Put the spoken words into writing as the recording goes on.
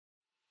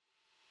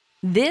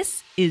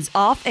This is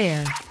Off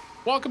Air.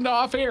 Welcome to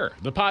Off Air,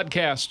 the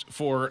podcast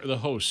for the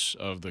hosts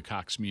of the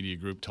Cox Media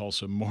Group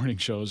Tulsa morning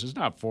shows. It's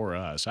not for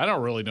us. I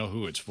don't really know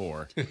who it's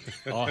for.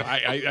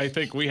 I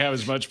think we have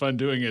as much fun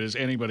doing it as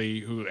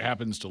anybody who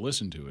happens to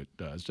listen to it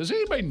does. Does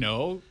anybody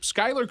know?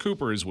 Skylar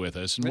Cooper is with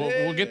us, and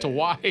we'll get to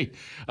why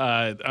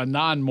a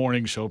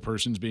non-morning show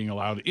person's being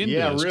allowed into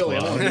this really.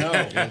 club.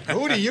 No.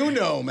 Who do you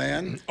know,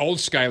 man? Old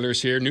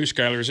Skylar's here, new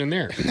Skylar's in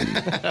there.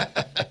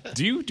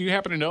 Do you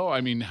happen to know,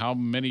 how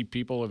many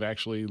people have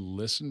actually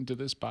listened to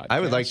this podcast?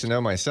 I would like to know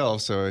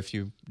myself, so if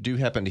you do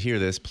happen to hear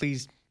this,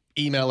 please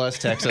email us,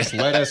 text us,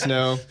 let us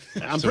know.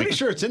 I'm pretty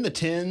sure it's in the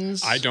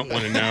tens. I don't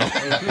want to know.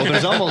 Well,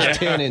 there's almost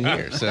 10 in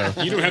here, so.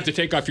 You don't have to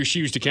take off your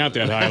shoes to count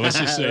that high. Let's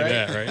just say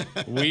that,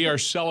 right? We are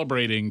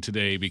celebrating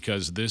today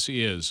because this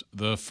is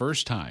the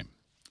first time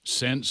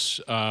since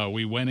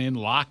we went in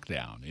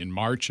lockdown in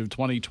March of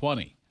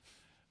 2020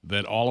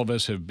 that all of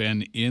us have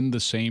been in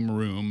the same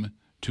room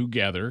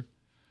together.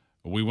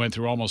 We went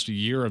through almost a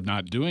year of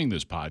not doing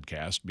this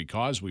podcast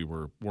because we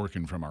were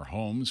working from our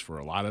homes for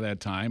a lot of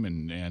that time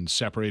and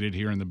separated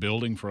here in the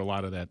building for a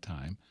lot of that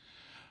time.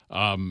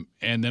 And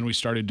then we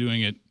started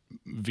doing it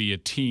via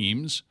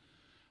Teams,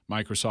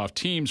 Microsoft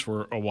Teams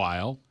for a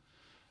while.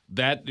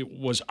 That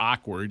was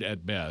awkward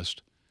at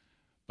best.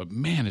 But,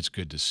 man, it's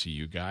good to see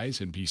you guys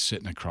and be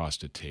sitting across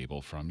the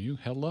table from you.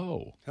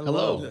 Hello.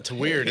 Hello. It's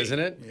weird, isn't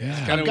it? Yeah.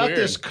 It's I've got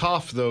this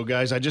cough, though,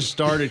 guys. I just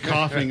started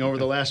coughing over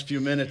the last few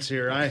minutes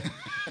here. I'm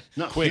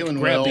not feeling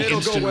grab well. the It'll go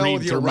instant well read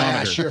with your thermometer.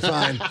 rash. You're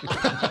fine.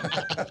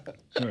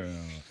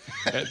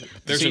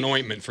 There's an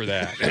ointment for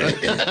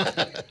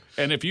that.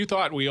 And if you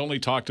thought we only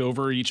talked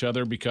over each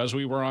other because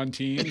we were on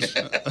Teams,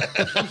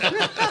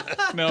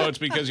 no, it's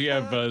because you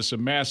have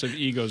some massive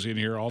egos in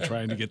here all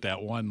trying to get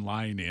that one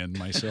line in,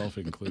 myself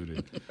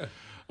included.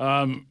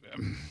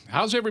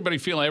 How's everybody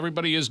feeling?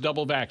 Everybody is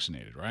double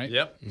vaccinated, right?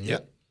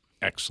 Yep.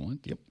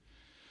 Excellent. Yep.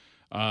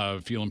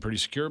 Feeling pretty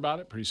secure about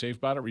it, pretty safe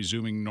about it,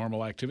 resuming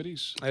normal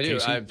activities? I do.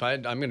 Casey?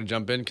 I'm going to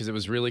jump in because it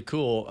was really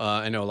cool.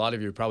 I know a lot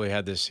of you probably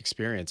had this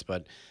experience,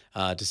 but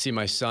to see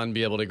my son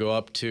be able to go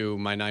up to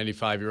my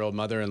 95-year-old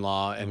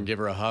mother-in-law and give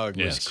her a hug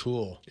was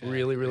cool.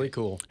 Really, really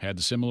cool. Had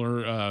the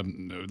similar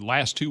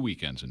last 2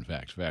 weekends, in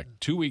fact.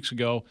 2 weeks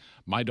ago,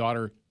 my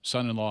daughter,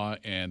 son-in-law,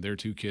 and their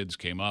two kids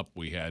came up.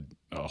 We had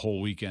a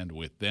whole weekend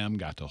with them,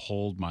 got to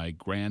hold my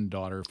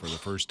granddaughter for the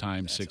first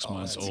time, 6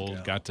 months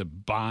old, got to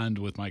bond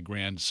with my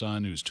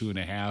grandson, who's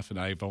 2.5, and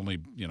I've only,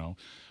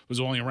 was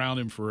only around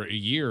him for a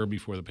year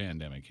before the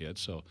pandemic hit.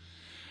 So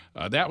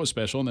that was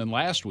special. And then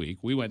last week,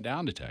 we went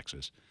down to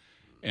Texas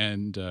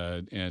and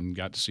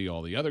got to see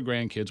all the other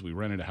grandkids. We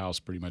rented a house.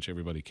 Pretty much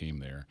everybody came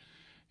there.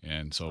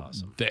 And so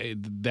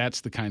that's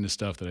the kind of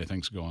stuff that I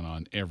think is going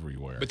on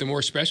everywhere. But the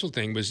more special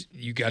thing was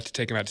you got to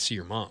take him out to see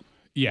your mom.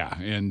 Yeah,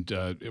 and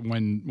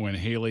when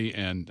Haley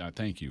and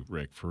thank you,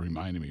 Rick, for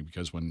reminding me,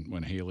 because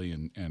when Haley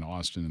and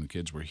Austin and the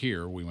kids were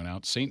here, we went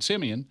out to St.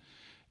 Simeon,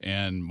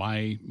 and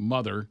my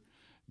mother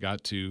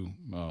got to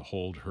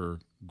hold her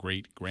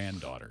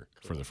great-granddaughter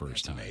for the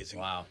first time. Amazing.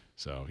 Wow.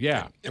 So,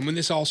 yeah. And when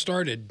this all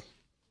started,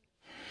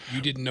 you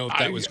didn't know if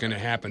that was going to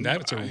happen.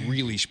 That's a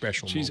really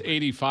special She's moment.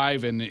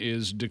 85 and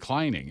is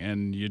declining,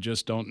 and you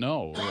just don't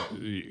know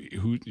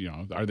who,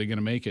 are they going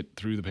to make it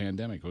through the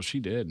pandemic? Well, she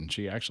did, and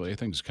she actually, I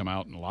think, has come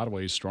out in a lot of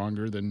ways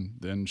stronger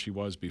than she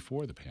was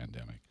before the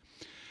pandemic.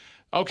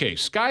 Okay,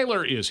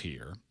 Skylar is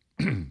here.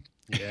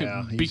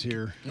 Yeah, he's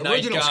here. Nice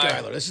Original guy.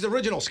 Skylar. This is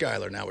original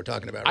Skylar now we're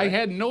talking about, right? I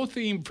had no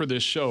theme for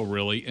this show,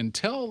 really,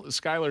 until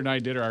Skylar and I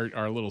did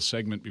our little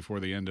segment before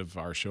the end of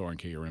our show on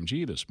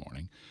KRMG this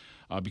morning.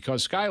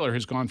 Because Skylar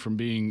has gone from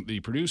being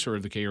the producer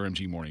of the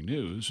KRMG Morning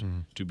News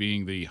to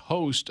being the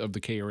host of the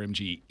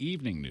KRMG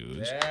Evening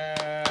News.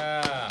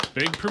 Yeah.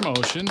 Big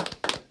promotion.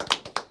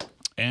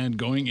 And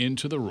going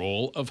into the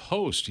role of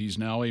host. He's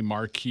now a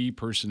marquee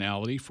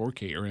personality for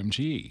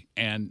KRMG.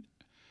 And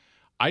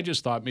I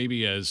just thought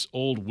maybe as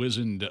old,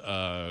 wizened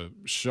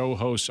show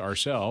hosts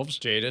ourselves,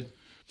 jaded,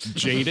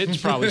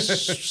 probably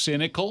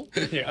cynical,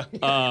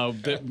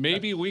 that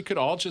maybe we could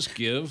all just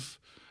give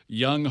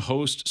young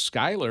host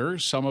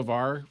Skylar some of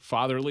our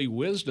fatherly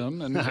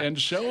wisdom and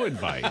show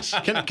advice.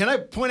 Can I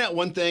point out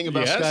one thing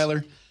about Yes.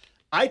 Skylar?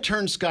 I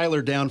turned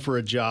Skylar down for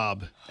a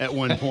job at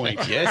one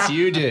point. Yes,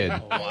 you did.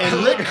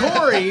 And Rick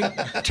Corey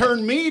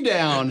turned me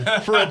down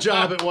for a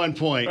job at one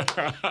point.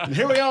 And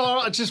here we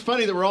are. It's just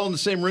funny that we're all in the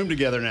same room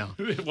together now.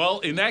 Well,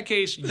 in that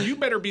case, you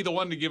better be the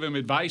one to give him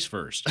advice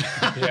first.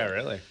 Yeah,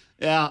 really.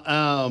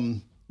 Yeah.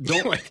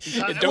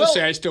 Don't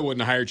say I still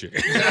wouldn't have hired you.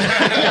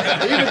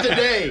 Even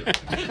today.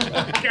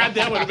 God,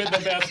 that would have been the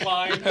best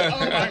line.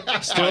 Oh my,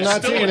 Still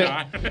not seeing it.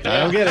 I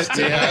don't get it.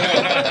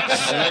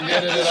 I don't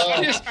get it at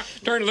all. Just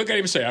turn to look at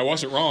him and say, I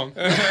wasn't wrong.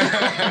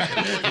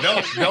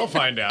 They'll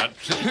find out.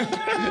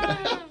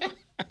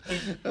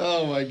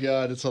 Oh my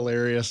God, it's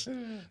hilarious.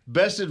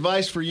 Best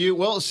advice for you?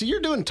 Well, see, you're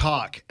doing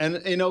talk,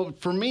 and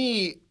for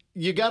me,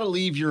 you got to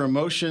leave your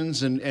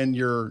emotions and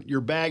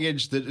your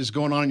baggage that is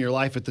going on in your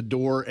life at the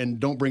door, and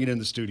don't bring it in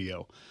the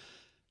studio.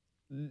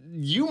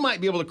 You might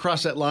be able to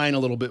cross that line a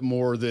little bit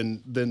more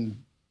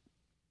than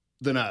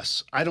than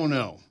us. I don't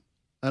know.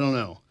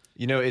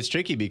 You know, it's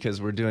tricky because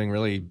we're doing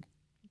really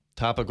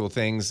topical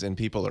things and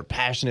people are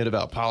passionate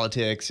about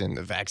politics and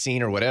the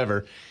vaccine or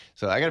whatever.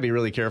 So I got to be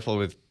really careful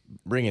with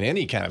bringing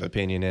any kind of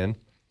opinion in.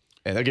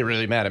 And they'll get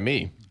really mad at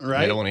me.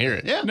 Right. They don't want to hear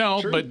it. Yeah. No,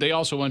 true. but they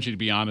also want you to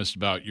be honest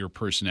about your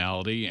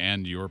personality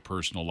and your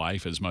personal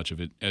life as much of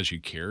it as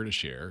you care to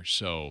share.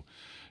 So,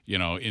 you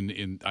know,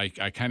 I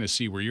kind of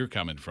see where you're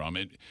coming from.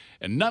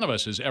 And none of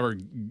us has ever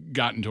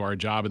gotten to our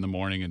job in the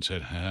morning and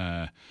said,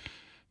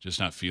 just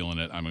not feeling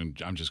it.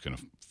 I'm just going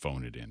to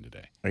phone it in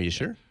today. Are you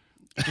sure?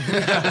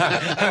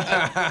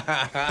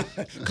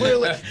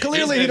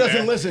 Clearly he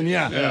doesn't listen.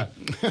 Yeah.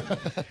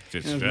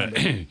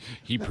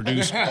 He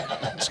produced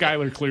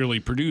Skyler clearly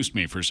produced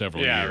me for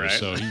several years, right.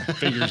 so he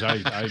figures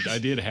I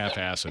did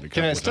half-ass it a couple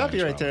Can I of stop times,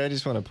 you right probably. there? I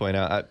just want to point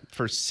out,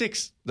 for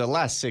the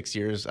last 6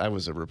 years, I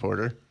was a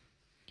reporter,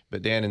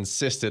 but Dan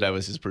insisted I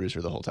was his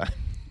producer the whole time.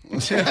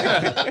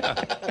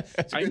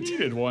 I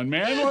needed one,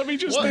 man. Let me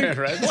just think.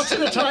 What's in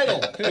the title?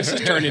 This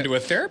has turned into a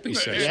therapy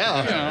session.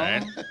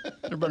 Yeah.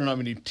 There better not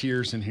be any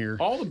tears in here.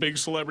 All the big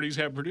celebrities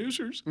have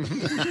producers.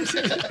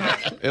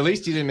 At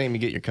least you didn't make me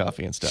get your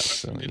coffee and stuff.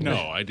 So, No,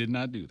 I did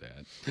not do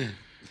that.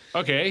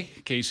 Okay,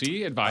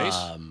 Casey,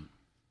 advice.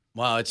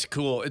 Wow, it's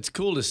cool. It's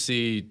cool to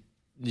see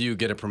you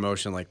get a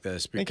promotion like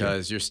this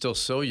because you're still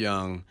so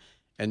young,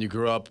 and you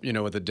grew up, you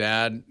know, with a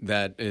dad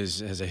that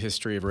has a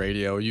history of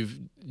radio.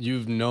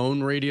 You've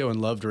known radio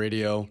and loved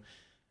radio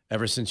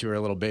ever since you were a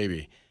little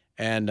baby.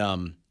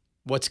 And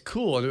what's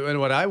cool and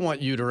what I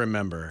want you to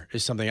remember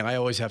is something I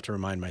always have to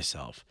remind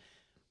myself.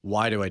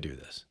 Why do I do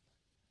this?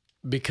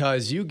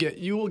 Because you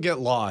will get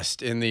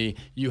lost in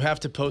you have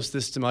to post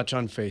this much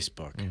on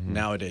Facebook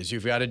nowadays.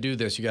 You've got to do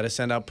this. You got to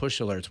send out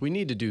push alerts. We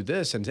need to do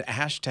this and to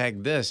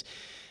hashtag this.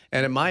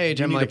 And at my age,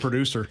 I'm like a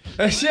producer.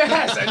 Yes,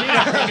 I need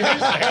a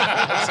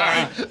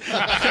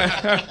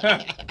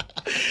producer.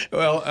 Sorry.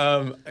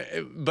 Well,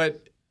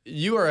 but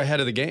you are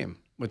ahead of the game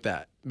with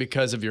that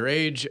because of your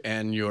age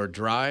and your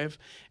drive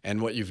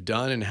and what you've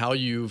done and how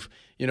you've,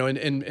 you know,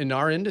 in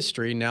our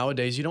industry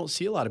nowadays, you don't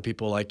see a lot of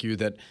people like you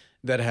that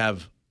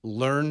have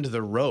learned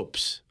the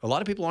ropes. A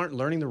lot of people aren't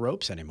learning the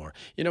ropes anymore.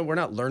 You know, we're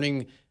not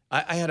learning.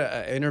 I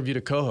interviewed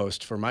a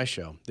co-host for my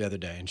show the other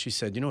day, and she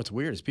said, you know what's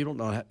weird is people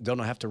don't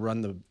know how to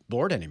run the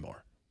board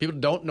anymore. People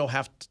don't know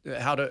how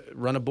to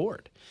run a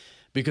board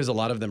because a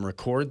lot of them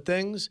record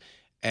things.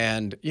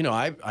 And, you know,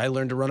 I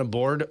learned to run a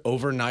board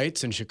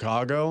overnights in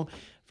Chicago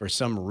for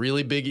some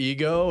really big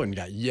ego and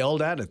got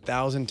yelled at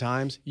 1,000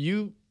 times.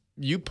 You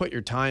put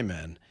your time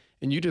in,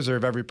 and you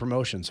deserve every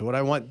promotion. So what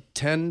I want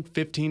 10,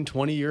 15,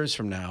 20 years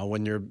from now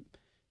when you're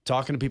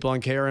talking to people on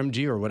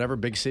KRMG or whatever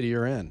big city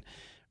you're in,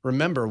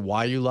 remember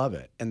why you love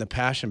it and the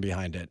passion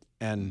behind it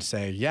and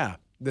say, yeah,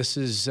 this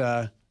is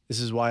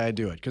why I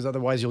do it. Because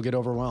otherwise you'll get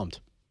overwhelmed.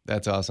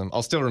 That's awesome.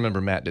 I'll still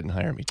remember Matt didn't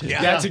hire me.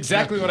 Yeah. That's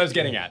exactly what I was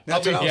getting at.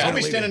 I'll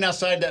be standing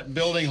outside that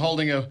building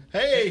holding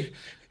hey,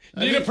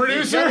 Need a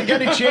producer?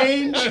 Got any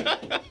change?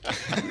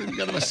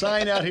 Got a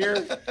sign out here.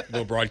 A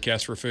little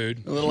broadcast for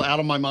food. A little out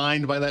of my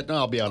mind by that. No,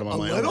 I'll be out of my A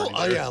mind. little?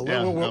 Oh, yeah.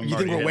 I'm You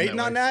think already we're heading waiting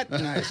on way. that?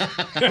 Nice.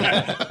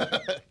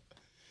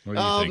 What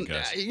do you think,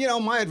 Gus? You know,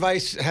 my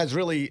advice has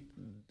really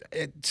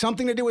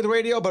something to do with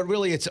radio, but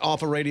really it's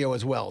off of radio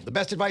as well. The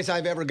best advice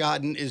I've ever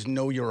gotten is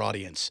know your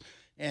audience.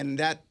 And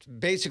that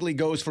basically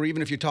goes for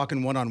even if you're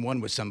talking one-on-one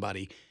with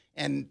somebody.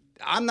 And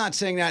I'm not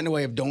saying that in a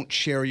way of don't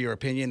share your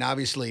opinion.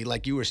 Obviously,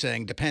 like you were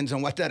saying, depends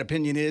on what that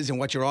opinion is and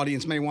what your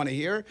audience may want to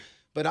hear.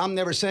 But I'm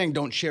never saying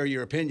don't share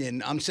your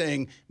opinion. I'm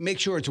saying make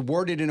sure it's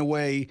worded in a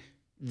way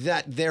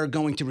that they're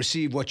going to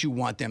receive what you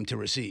want them to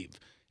receive.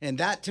 And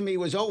that to me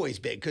was always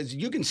big because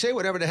you can say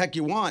whatever the heck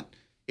you want.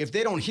 If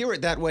they don't hear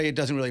it that way, it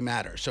doesn't really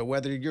matter. So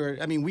whether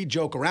we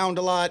joke around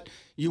a lot.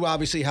 You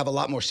obviously have a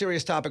lot more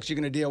serious topics you're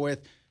going to deal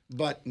with.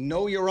 But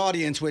know your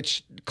audience,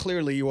 which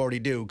clearly you already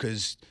do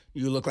because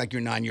you look like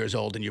you're 9 years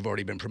old and you've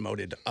already been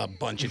promoted a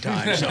bunch of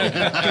times. So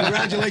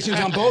congratulations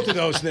on both of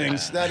those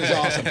things. That is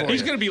awesome for you.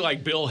 He's going to be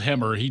like Bill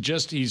Hemmer.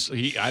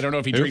 He I don't know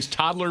if he drinks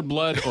toddler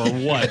blood or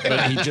what,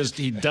 but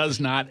he does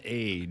not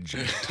age.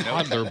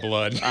 Toddler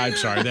blood. I'm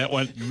sorry, that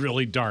went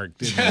really dark,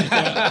 didn't it?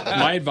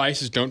 My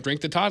advice is don't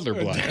drink the toddler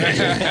blood. I think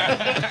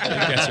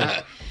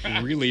that's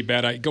a really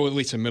bad idea. Go at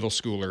least a middle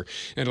schooler.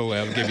 It'll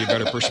give you a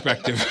better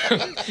perspective.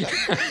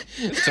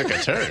 Took a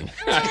turn.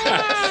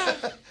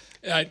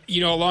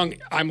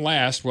 I'm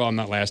last. Well, I'm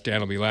not last. Dan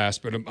will be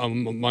last. But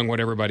among what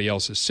everybody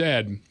else has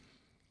said,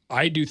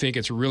 I do think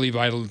it's really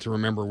vital to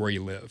remember where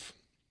you live,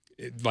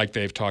 like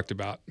they've talked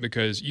about.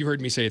 Because you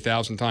heard me say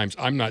 1,000 times,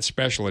 I'm not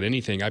special at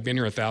anything. I've been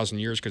here 1,000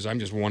 years because I'm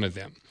just one of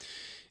them.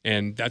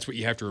 And that's what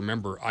you have to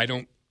remember.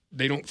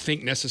 They don't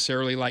think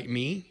necessarily like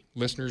me.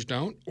 Listeners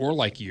don't, or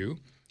like you.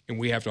 And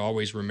we have to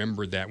always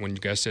remember that when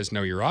Gus says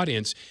know your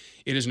audience,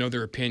 it is know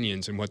their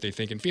opinions and what they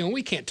think and feel. And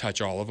we can't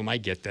touch all of them. I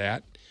get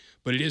that.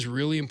 But it is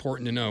really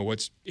important to know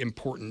what's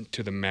important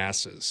to the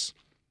masses.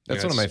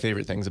 That's one of my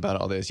favorite things about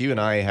all this. You and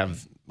I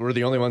have we're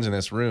the only ones in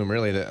this room,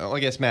 really, that, well, I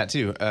guess Matt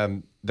too,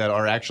 that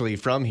are actually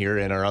from here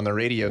and are on the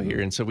radio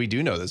here. And so we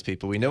do know those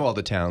people. We know all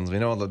the towns. We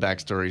know all the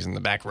backstories and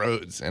the back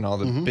roads and all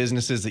the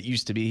businesses that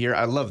used to be here.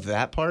 I love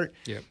that part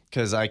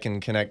because I can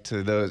connect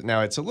to those.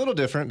 Now, it's a little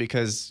different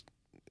because,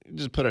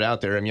 just put it out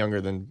there, I'm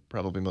younger than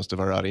probably most of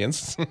our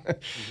audience.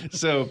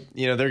 So,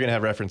 they're going to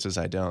have references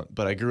I don't.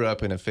 But I grew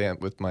up in a fam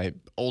with my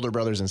older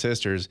brothers and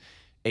sisters,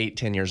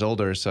 8-10 years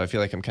older. So I feel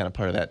like I'm kind of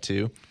part of that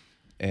too.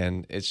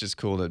 And it's just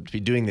cool to be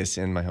doing this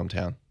in my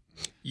hometown.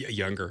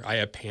 Younger. I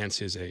have pants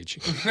his age.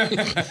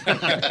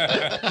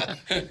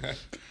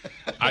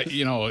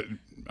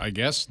 I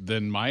guess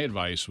then my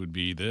advice would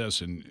be this,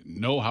 and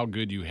know how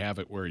good you have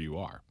it where you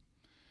are,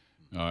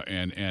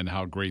 and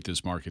how great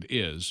this market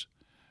is,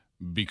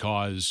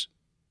 because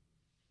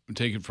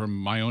take it from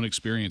my own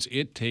experience,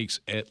 it takes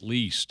at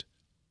least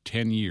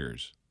 10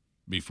 years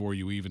before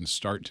you even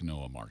start to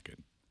know a market,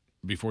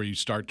 before you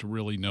start to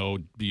really know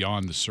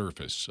beyond the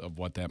surface of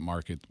what that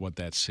market, what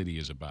that city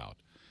is about.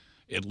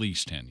 At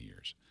least 10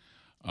 years.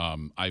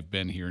 I've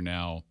been here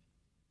now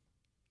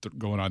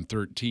going on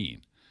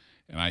 13,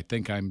 and I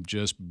think I'm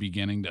just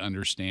beginning to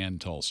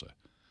understand Tulsa.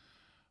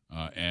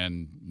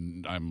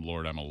 And I'm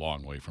a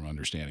long way from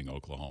understanding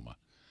Oklahoma.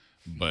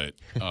 But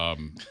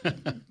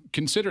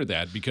consider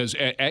that, because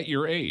at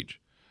your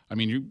age, I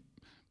mean,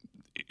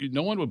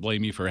 no one would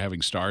blame you for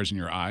having stars in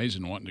your eyes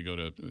and wanting to go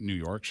to New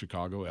York,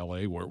 Chicago,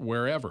 L.A.,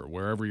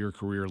 wherever your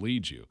career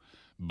leads you.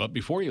 But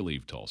before you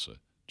leave Tulsa,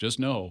 just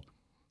know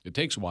it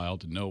takes a while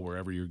to know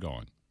wherever you're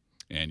going,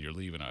 and you're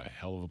leaving a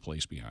hell of a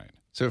place behind.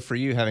 So for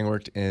you, having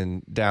worked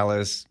in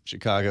Dallas,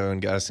 Chicago,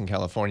 and Gus in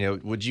California,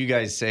 would you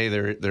guys say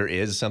there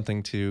is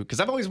something to,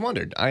 because I've always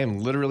wondered, I am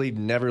literally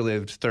never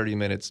lived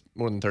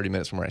more than 30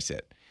 minutes from where I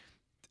sit.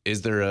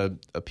 Is there a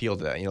appeal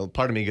to that?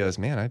 Part of me goes,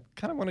 man, I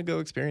kind of want to go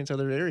experience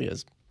other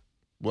areas.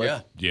 What?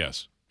 Yeah.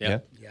 Yes. Yeah.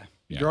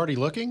 You're already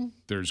looking?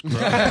 There's Look,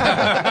 You've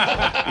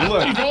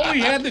only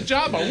had the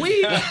job a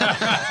week.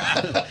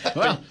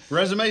 Well,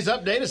 resumes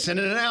updated,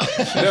 sending it out.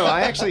 No,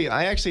 I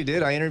actually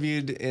did. I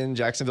interviewed in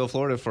Jacksonville,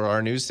 Florida for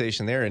our news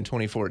station there in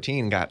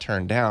 2014, got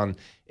turned down,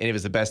 and it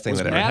was the best thing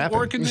that ever happened.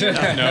 Working there?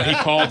 No, he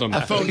called him.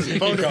 Phone a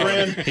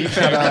friend. He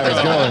found out I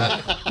was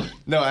going.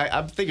 No,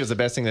 I think it was the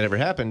best thing that ever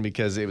happened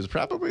because it was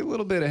probably a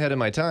little bit ahead of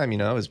my time.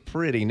 I was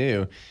pretty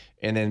new.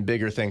 And then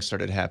bigger things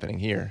started happening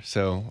here.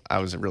 So I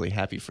was really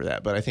happy for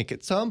that. But I think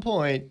at some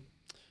point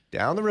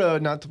down the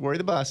road, not to worry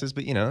the bosses,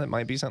 but, that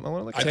might be something I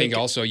want to look at. I think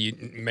also you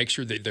make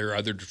sure that there are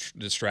other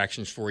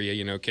distractions for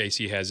you.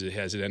 Casey has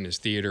it in his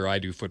theater. I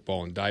do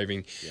football and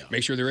diving. Yeah.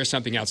 Make sure there is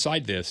something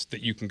outside this that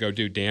you can go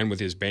do. Dan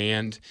with his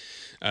band.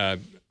 I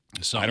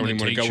don't even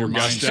want to go where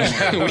Gus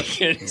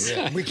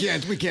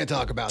We can't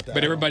talk about that.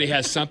 But everybody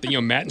has something.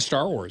 Matt and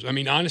Star Wars. I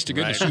mean, honest to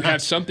goodness, you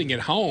have something at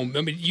home.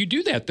 I mean, you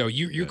do that though.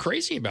 You're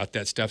crazy about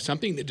that stuff.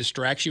 Something that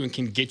distracts you and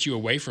can get you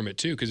away from it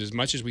too. Because as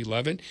much as we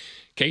love it,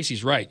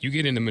 Casey's right. You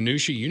get into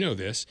minutia,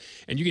 this,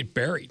 and you get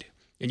buried,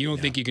 and you don't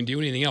think you can do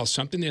anything else.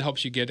 Something that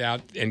helps you get out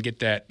and get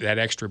that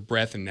extra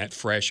breath and that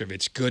fresh of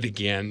it's good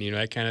again.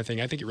 That kind of thing.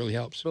 I think it really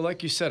helps. But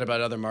like you said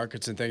about other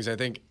markets and things, I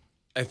think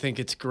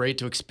it's great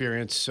to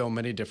experience so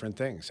many different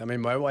things. I mean,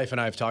 my wife and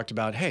I have talked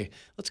about, hey,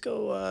 let's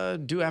go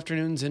do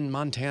afternoons in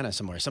Montana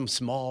somewhere, some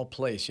small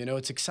place.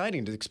 It's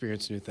exciting to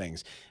experience new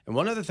things. And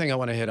one other thing I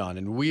want to hit on,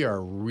 and we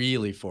are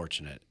really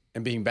fortunate,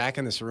 and being back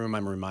in this room,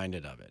 I'm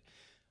reminded of it.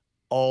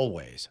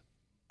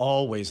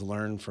 Always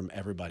learn from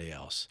everybody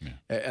else. Yeah.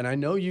 And I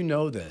know you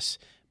know this,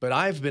 but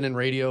I've been in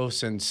radio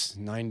since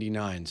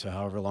 99, so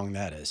however long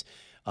that is.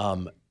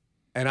 And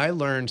I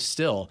learned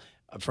still...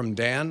 From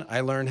Dan, I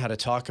learned how to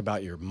talk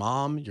about your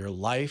mom, your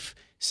life,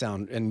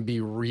 sound and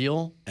be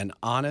real and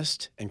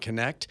honest and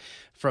connect.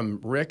 From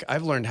Rick,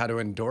 I've learned how to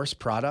endorse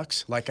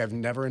products like I've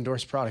never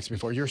endorsed products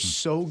before. You're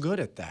so good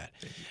at that.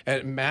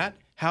 And Matt,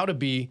 how to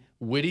be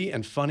witty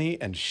and funny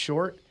and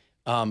short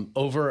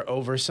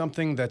over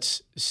something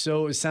that's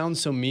it sounds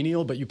so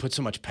menial, but you put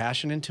so much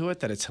passion into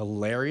it that it's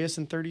hilarious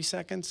in 30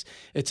 seconds.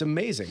 It's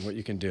amazing what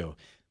you can do.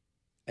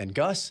 And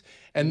Gus,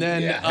 and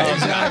then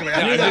exactly.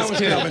 I knew that was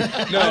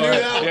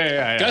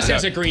coming. Gus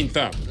has a green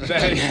thumb.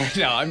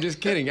 No, I'm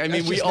just kidding. I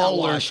mean, we all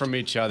learn from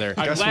each other.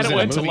 I'm glad it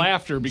went to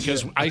laughter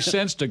because I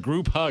sensed a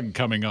group hug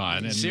coming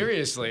on. And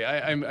seriously,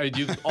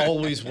 you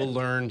always will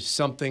learn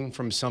something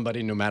from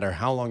somebody, no matter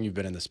how long you've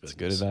been in this business.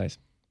 Good advice.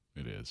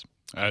 It is.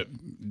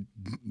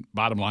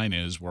 Bottom line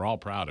is, we're all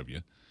proud of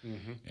you,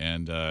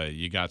 and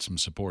you got some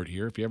support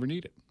here if you ever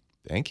need it.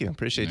 Thank you.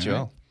 Appreciate you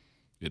all.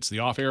 It's the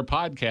Off Air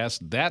Podcast.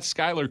 That's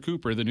Skylar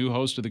Cooper, the new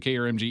host of the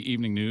KRMG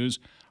Evening News.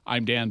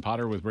 I'm Dan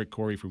Potter with Rick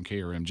Corey from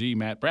KRMG,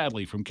 Matt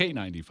Bradley from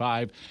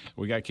K95.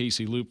 We got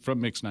Casey Loop from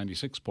Mix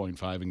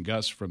 96.5 and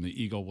Gus from the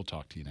Eagle. We'll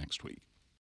talk to you next week.